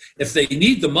increased, if they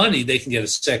need the money, they can get a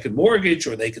second mortgage,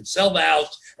 or they can sell the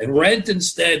house and rent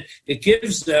instead. It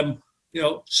gives them,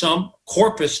 some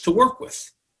corpus to work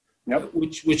with,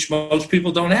 which most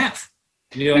people don't have.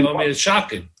 It's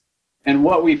shocking. And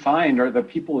what we find are the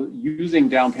people using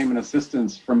down payment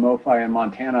assistance from MoFi in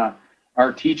Montana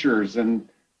are teachers and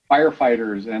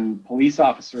firefighters and police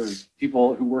officers,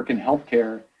 people who work in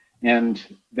healthcare, and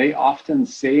they often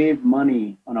save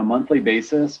money on a monthly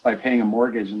basis by paying a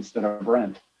mortgage instead of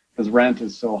rent, because rent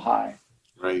is so high.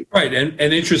 Right. And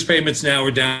interest payments now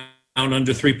are down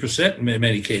under 3% in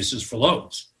many cases for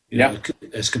loans.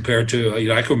 As compared to,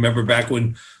 I can remember back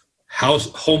when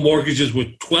home mortgages were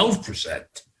 12%.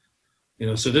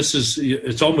 So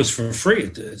it's almost for free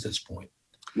at this point.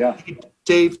 Yeah.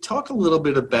 Dave, talk a little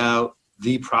bit about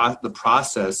the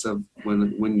process of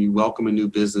when you welcome a new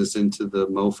business into the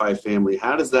MoFi family.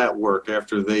 How does that work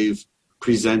after they've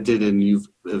presented and you've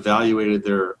evaluated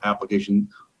their application?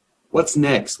 What's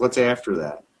next? What's after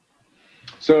that?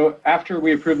 So after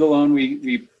we approve the loan,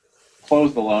 we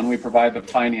close the loan, we provide the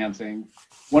financing.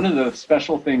 One of the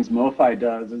special things MoFi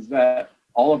does is that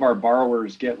all of our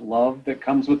borrowers get love that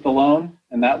comes with the loan,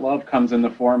 and that love comes in the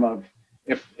form of,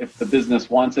 if the business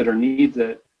wants it or needs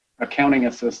it, accounting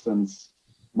assistance,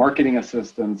 marketing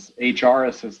assistance, HR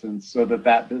assistance, so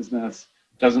that business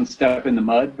doesn't step in the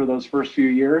mud for those first few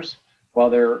years while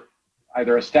they're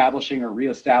either establishing or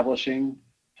reestablishing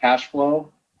cash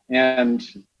flow. And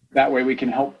that way we can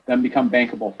help them become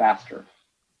bankable faster.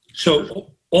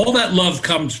 So all that love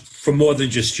comes from more than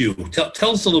just you.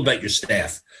 Tell us a little about your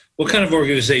staff. What kind of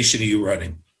organization are you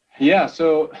running? Yeah,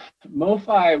 so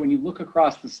MoFi, when you look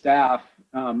across the staff,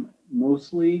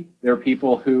 mostly they're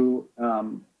people who,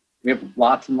 we have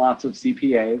lots and lots of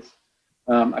CPAs,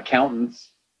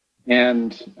 accountants,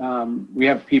 and we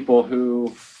have people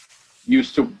who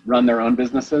used to run their own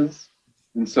businesses,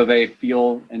 and so they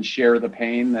feel and share the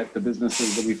pain that the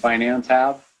businesses that we finance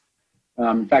have.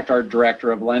 In fact, our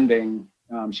director of lending,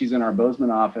 she's in our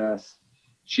Bozeman office.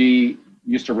 She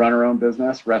used to run her own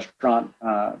business, restaurant.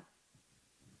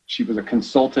 She was a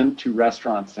consultant to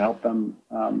restaurants to help them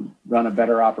run a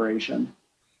better operation.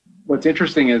 What's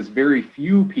interesting is very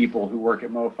few people who work at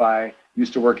MoFi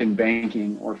used to work in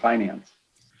banking or finance.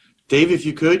 Dave, if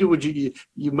you could,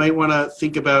 you might want to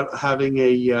think about having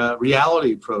a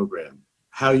reality program.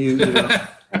 How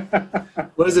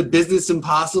what is it? Business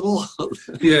Impossible?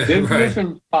 Yeah, Business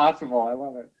Impossible. I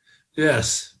love it.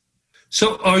 Yes.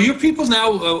 So, are your people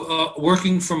now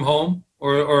working from home,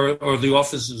 or the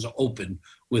offices open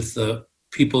with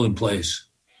people in place?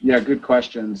 Yeah, good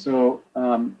question. So,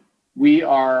 we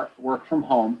are work from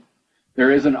home.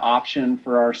 There is an option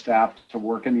for our staff to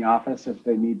work in the office if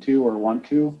they need to or want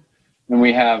to. And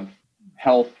we have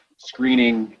health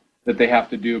screening that they have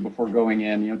to do before going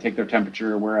in, take their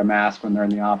temperature, wear a mask when they're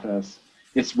in the office.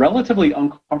 It's relatively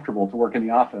uncomfortable to work in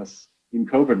the office in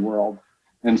COVID world.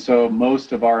 And so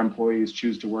most of our employees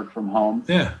choose to work from home.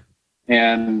 Yeah.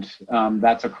 And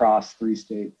that's across 4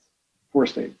 states.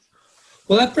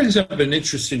 Well, that brings up an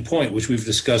interesting point, which we've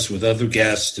discussed with other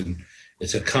guests, and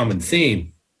it's a common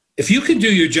theme. If you can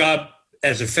do your job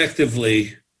as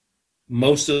effectively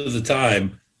most of the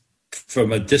time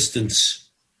from a distance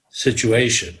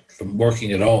situation, from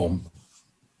working at home,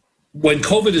 when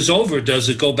COVID is over, does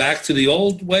it go back to the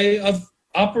old way of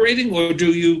operating, or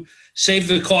do you save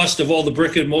the cost of all the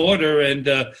brick and mortar and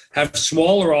have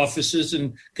smaller offices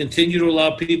and continue to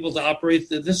allow people to operate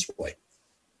this way?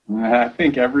 I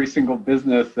think every single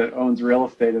business that owns real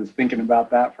estate is thinking about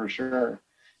that for sure.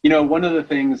 One of the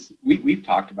things we've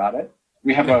talked about it.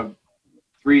 We have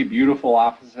 3 beautiful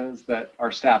offices that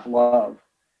our staff love.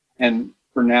 And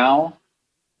for now,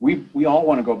 we all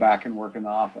want to go back and work in the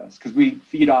office because we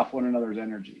feed off one another's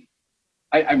energy.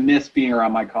 I miss being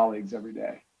around my colleagues every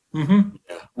day.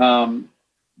 Mm-hmm.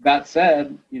 That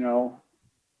said,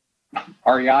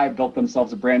 REI built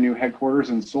themselves a brand new headquarters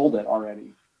and sold it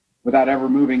already without ever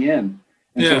moving in.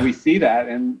 And so we see that,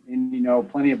 and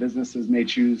plenty of businesses may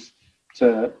choose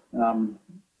to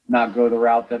not go the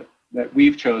route that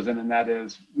we've chosen, and that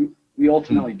is we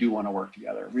ultimately do want to work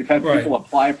together. We've had people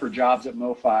apply for jobs at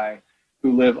MoFi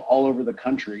who live all over the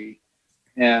country,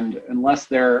 and unless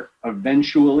they're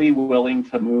eventually willing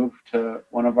to move to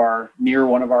near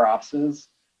one of our offices,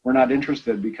 we're not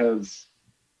interested, because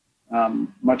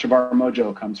much of our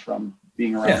mojo comes from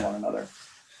being around one another.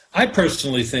 I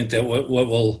personally think that what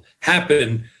will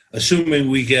happen, assuming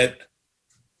we get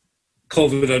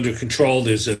COVID under control,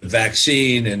 there's a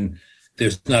vaccine and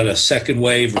there's not a second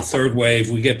wave or third wave,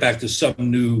 we get back to some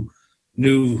new,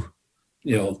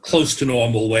 close to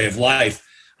normal way of life.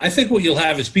 I think what you'll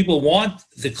have is people want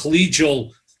the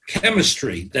collegial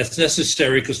chemistry that's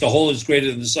necessary because the whole is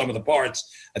greater than the sum of the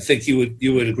parts. I think you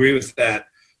would agree with that.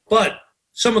 But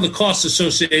some of the costs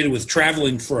associated with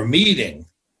traveling for a meeting,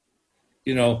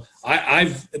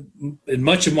 I've in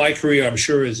much of my career, I'm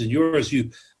sure as in yours,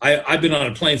 I've been on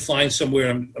a plane flying somewhere.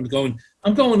 I'm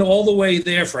going all the way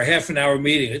there for a half an hour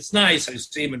meeting. It's nice. I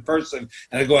see him in person,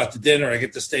 and I go out to dinner. I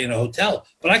get to stay in a hotel,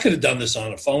 but I could have done this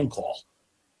on a phone call,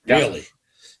 really.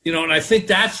 And I think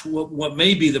that's what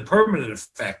may be the permanent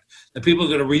effect, that people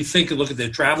are going to rethink and look at their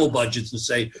travel budgets and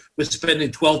say, we're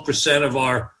spending 12% of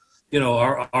our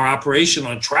operation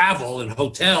on travel and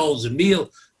hotels and meal.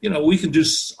 We can do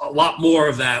a lot more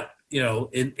of that,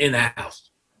 in-house.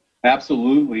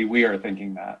 Absolutely. We are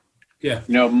thinking that. Yeah.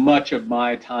 Much of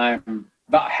my time,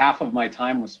 about half of my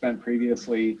time was spent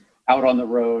previously out on the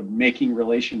road making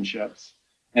relationships.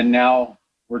 And now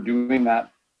we're doing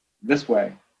that this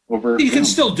way. You can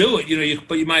still do it,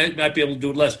 but you might not be able to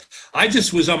do it less. I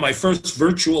just was on my first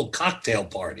virtual cocktail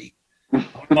party.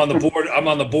 I'm on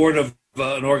the board of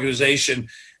an organization,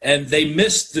 and they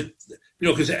missed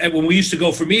because when we used to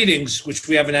go for meetings, which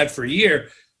we haven't had for a year,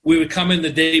 we would come in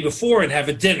the day before and have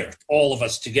a dinner, all of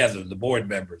us together, the board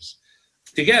members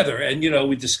together, and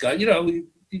we discuss.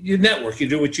 You network, you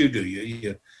do what you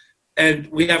do, and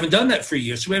we haven't done that for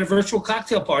years. So we had a virtual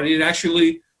cocktail party. It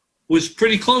actually was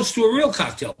pretty close to a real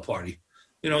cocktail party,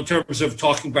 in terms of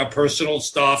talking about personal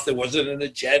stuff. There wasn't an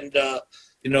agenda.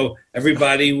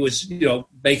 Everybody was,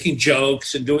 making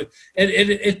jokes and doing, and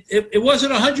it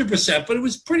wasn't 100%, but it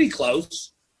was pretty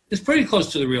close. It's pretty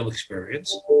close to the real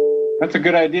experience. That's a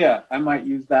good idea. I might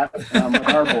use that with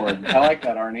our board. I like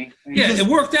that, Arnie. It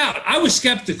worked out. I was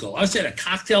skeptical. I was at a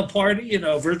cocktail party,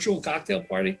 virtual cocktail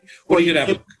party. What are you going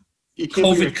to have? You can't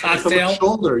COVID cocktail.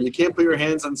 Shoulder. You can't put your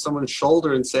hands on someone's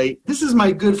shoulder and say, "This is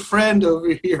my good friend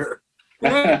over here."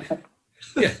 Right.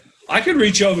 Yeah, I can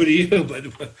reach over to you,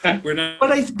 but we're not.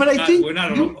 But I think we're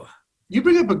not. You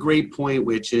bring up a great point,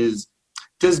 which is,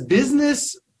 does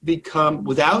business become,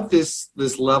 without this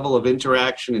level of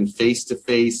interaction and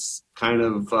face-to-face kind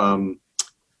of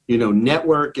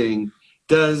networking?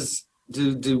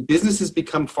 Do businesses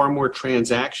become far more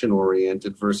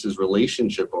transaction-oriented versus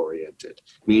relationship-oriented,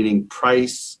 meaning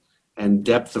price and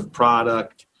depth of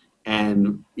product,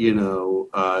 and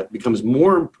it becomes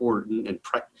more important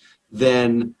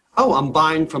than, I'm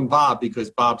buying from Bob because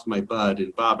Bob's my bud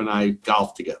and Bob and I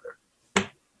golf together.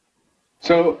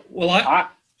 So,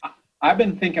 I've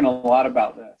been thinking a lot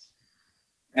about this,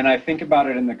 and I think about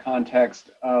it in the context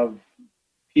of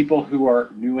people who are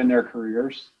new in their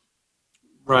careers.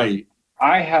 Right.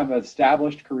 I have an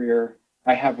established career.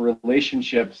 I have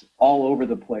relationships all over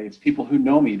the place. People who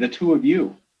know me, the two of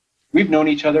you, we've known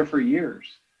each other for years.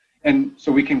 And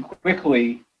so we can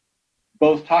quickly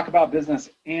both talk about business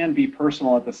and be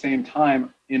personal at the same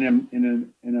time in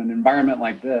an environment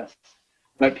like this.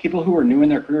 But people who are new in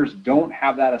their careers don't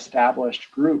have that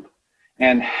established group,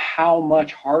 and how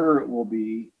much harder it will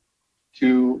be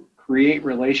to create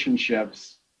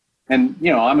relationships. And,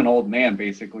 I'm an old man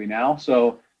basically now,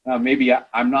 so maybe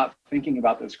I'm not thinking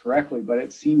about this correctly, but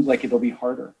it seems like it'll be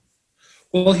harder.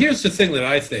 Well, here's the thing that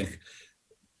I think.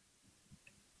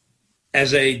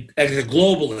 As a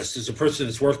globalist, as a person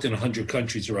that's worked in 100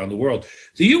 countries around the world,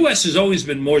 the U.S. has always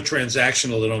been more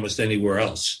transactional than almost anywhere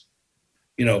else.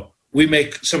 We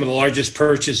make some of the largest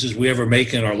purchases we ever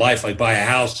make in our life, like buy a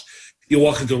house. You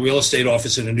walk into a real estate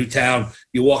office in a new town,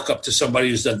 you walk up to somebody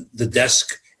who's the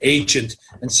desk agent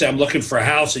and say, I'm looking for a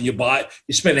house, and you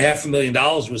spend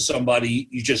 $500,000 with somebody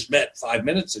you just met 5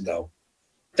 minutes ago.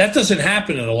 That doesn't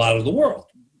happen in a lot of the world.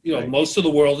 Right. Most of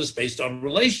the world is based on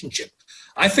relationship.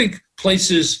 I think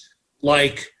places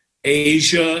like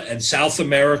Asia and South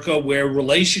America, where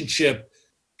relationship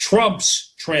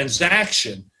trumps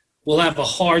transaction, will have a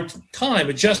hard time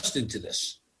adjusting to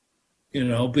this,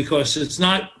 because it's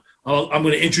not, I'm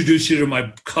going to introduce you to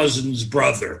my cousin's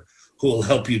brother who will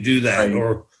help you do that.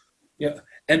 Right.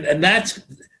 And that's,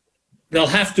 they'll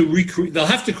have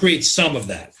to create some of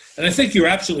that. And I think you're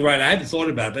absolutely right. I hadn't thought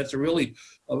about it. That's a really,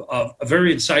 a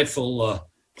very insightful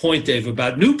point, Dave,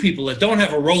 about new people that don't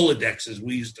have a Rolodex, as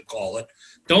we used to call it,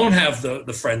 don't have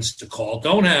the friends to call,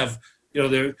 don't have,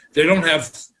 they don't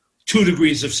have 2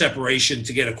 degrees of separation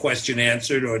to get a question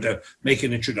answered or to make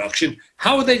an introduction.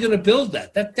 How are they going to build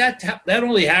that? That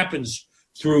only happens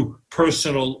through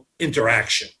personal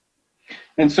interaction.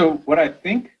 And so what I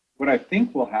think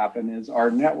will happen is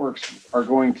our networks are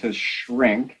going to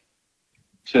shrink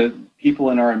to people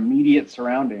in our immediate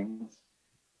surroundings,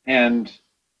 and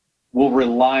we'll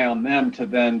rely on them to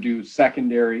then do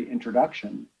secondary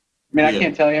introduction. I mean, I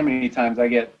can't tell you how many times I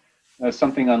get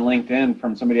something on LinkedIn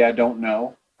from somebody I don't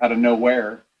know out of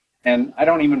nowhere, and I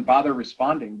don't even bother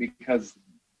responding because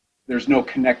there's no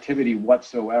connectivity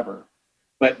whatsoever.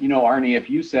 But, Arnie, if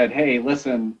you said, hey,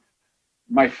 listen,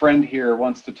 my friend here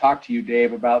wants to talk to you,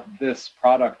 Dave, about this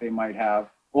product they might have,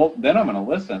 well, then I'm going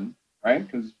to listen, right?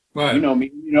 Because you know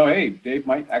me, hey, Dave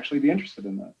might actually be interested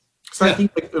in this. So I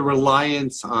think like the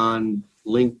reliance on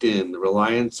LinkedIn, the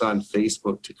reliance on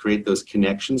Facebook to create those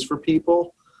connections for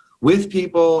people, with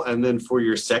people, and then for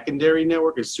your secondary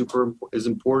network is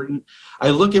important. I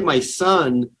look at my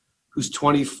son, who's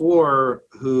 24,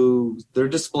 who they're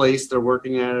displaced, they're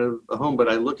working out of the home, but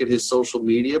I look at his social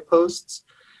media posts.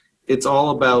 It's all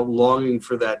about longing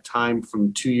for that time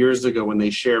from 2 years ago when they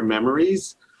share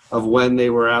memories of when they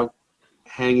were out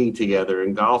hanging together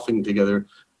and golfing together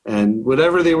and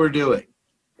whatever they were doing.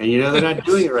 And they're not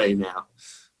doing it right now.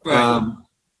 Right.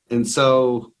 And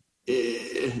so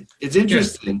it's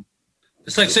interesting. Yeah.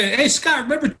 It's like saying, hey, Scott,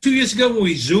 remember 2 years ago when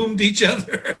we Zoomed each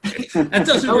other? That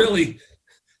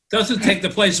doesn't take the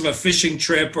place of a fishing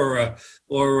trip or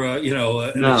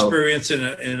an experience in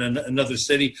another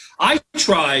city. I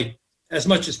try as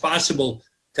much as possible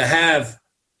to have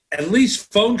at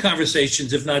least phone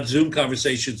conversations, if not Zoom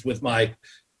conversations, with my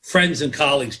friends and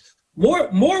colleagues.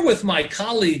 More with my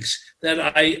colleagues that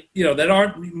that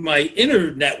aren't my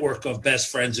inner network of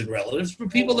best friends and relatives,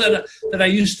 but people that I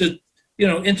used to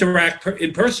interact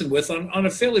in person with on a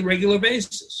fairly regular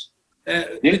basis.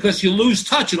 Because you lose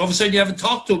touch, and all of a sudden you haven't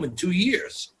talked to them in 2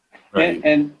 years. Right.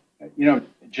 And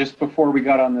just before we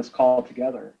got on this call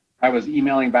together, I was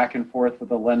emailing back and forth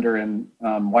with a lender in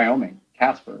Wyoming,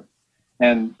 Casper,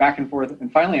 and back and forth.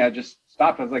 And finally, I just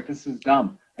stopped. I was like, "This is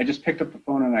dumb." I just picked up the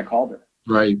phone and I called her.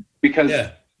 Right. Because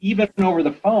even over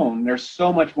the phone, there's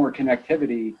so much more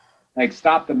connectivity. Like,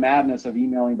 stop the madness of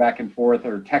emailing back and forth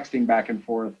or texting back and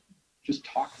forth. Just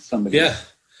talk to somebody. Yeah.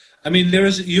 I mean,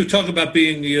 you talk about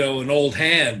being, an old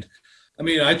hand. I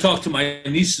mean, I talk to my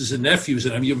nieces and nephews,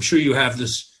 and I'm sure you have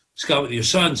this, Scott, with your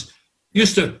sons.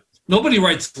 Nobody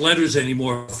writes letters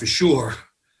anymore for sure.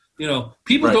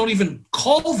 People don't even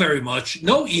call very much.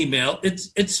 No email.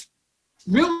 It's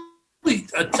really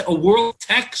a world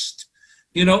text,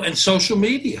 and social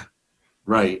media.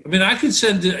 Right. I mean, I could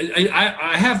send.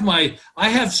 I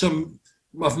have some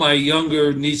of my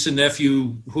younger niece and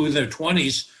nephew who are in their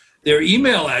 20s. Their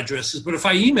email addresses, but if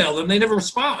I email them, they never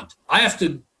respond. I have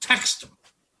to text them,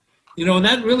 and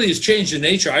that really has changed the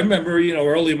nature. I remember,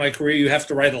 early in my career, you have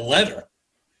to write a letter.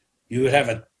 You would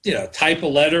have type a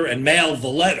letter and mail the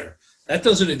letter. That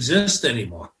doesn't exist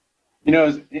anymore. It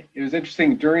was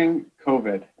interesting during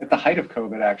COVID, at the height of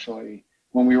COVID, actually,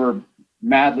 when we were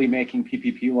madly making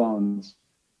PPP loans,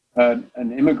 an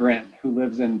immigrant who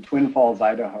lives in Twin Falls,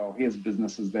 Idaho, he has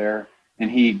businesses there,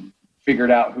 and he figured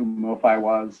out who MoFi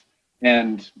was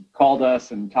and called us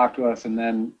and talked to us. And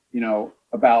then,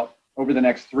 about over the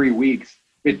next 3 weeks,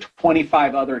 we had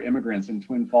 25 other immigrants in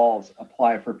Twin Falls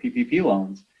apply for PPP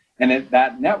loans. And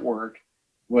that network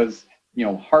was,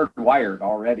 hardwired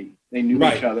already. They knew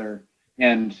each other.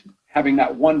 And having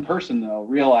that one person, though,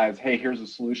 realize, hey, here's a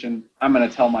solution. I'm going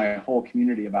to tell my whole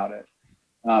community about it.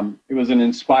 It was an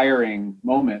inspiring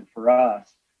moment for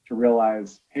us to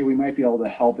realize, hey, we might be able to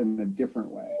help in a different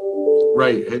way.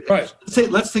 Right.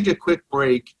 Let's take a quick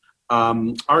break.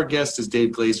 Our guest is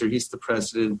Dave Glazer. He's the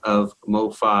president of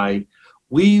MoFi.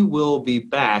 We will be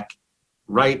back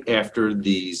right after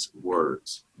these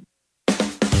words.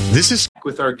 This is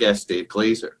with our guest, Dave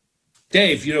Glazer.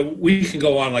 Dave, we can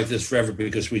go on like this forever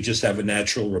because we just have a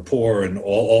natural rapport, and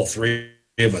all three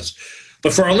of us.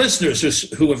 But for our listeners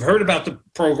who have heard about the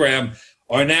program,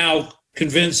 are now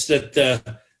convinced that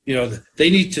they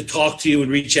need to talk to you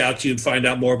and reach out to you and find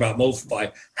out more about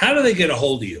MoFi, how do they get a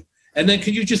hold of you? And then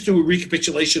can you just do a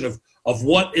recapitulation of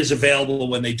what is available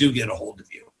when they do get a hold of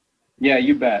you? Yeah,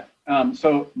 you bet.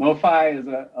 So MoFi is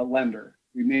a lender.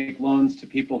 We make loans to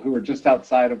people who are just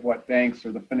outside of what banks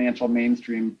or the financial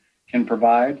mainstream can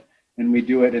provide. And we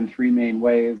do it in three main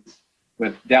ways: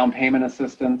 with down payment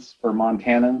assistance for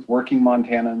Montanans, working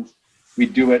Montanans. We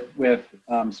do it with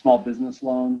small business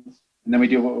loans. And then we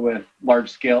do it with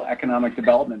large-scale economic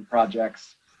development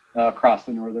projects across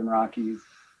the Northern Rockies.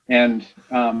 And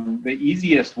the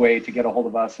easiest way to get a hold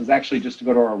of us is actually just to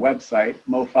go to our website,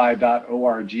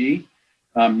 mofi.org.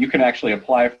 You can actually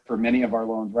apply for many of our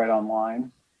loans right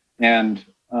online. And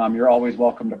you're always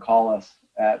welcome to call us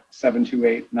at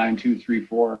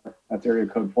 728-9234. That's area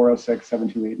code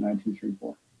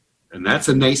 406-728-9234. And that's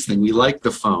a nice thing. We like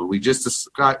the phone. We just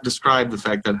described the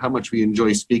fact that how much we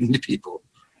enjoy speaking to people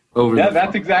over the phone.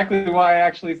 That's exactly why I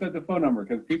actually said the phone number,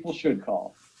 because people should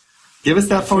call. Give us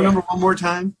that phone number one more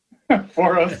time.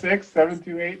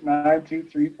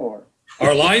 406-728-9234.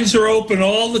 Our lines are open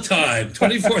all the time,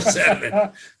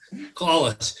 24/7. Call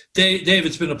us. Dave,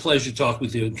 it's been a pleasure talking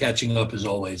with you and catching up as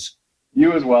always.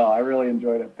 You as well. I really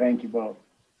enjoyed it. Thank you both.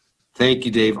 Thank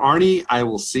you, Dave. Arnie, I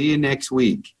will see you next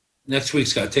week. Next week,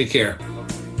 Scott. Take care.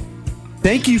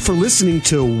 Thank you for listening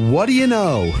to What Do You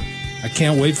Know? I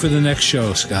can't wait for the next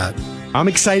show, Scott. I'm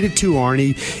excited too,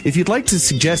 Arnie. If you'd like to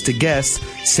suggest a guest,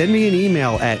 send me an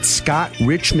email at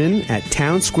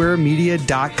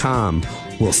scottrichman@townsquaremedia.com.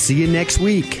 We'll see you next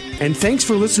week. And thanks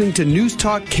for listening to News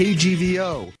Talk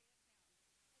KGVO.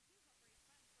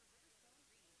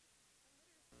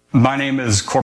 My name is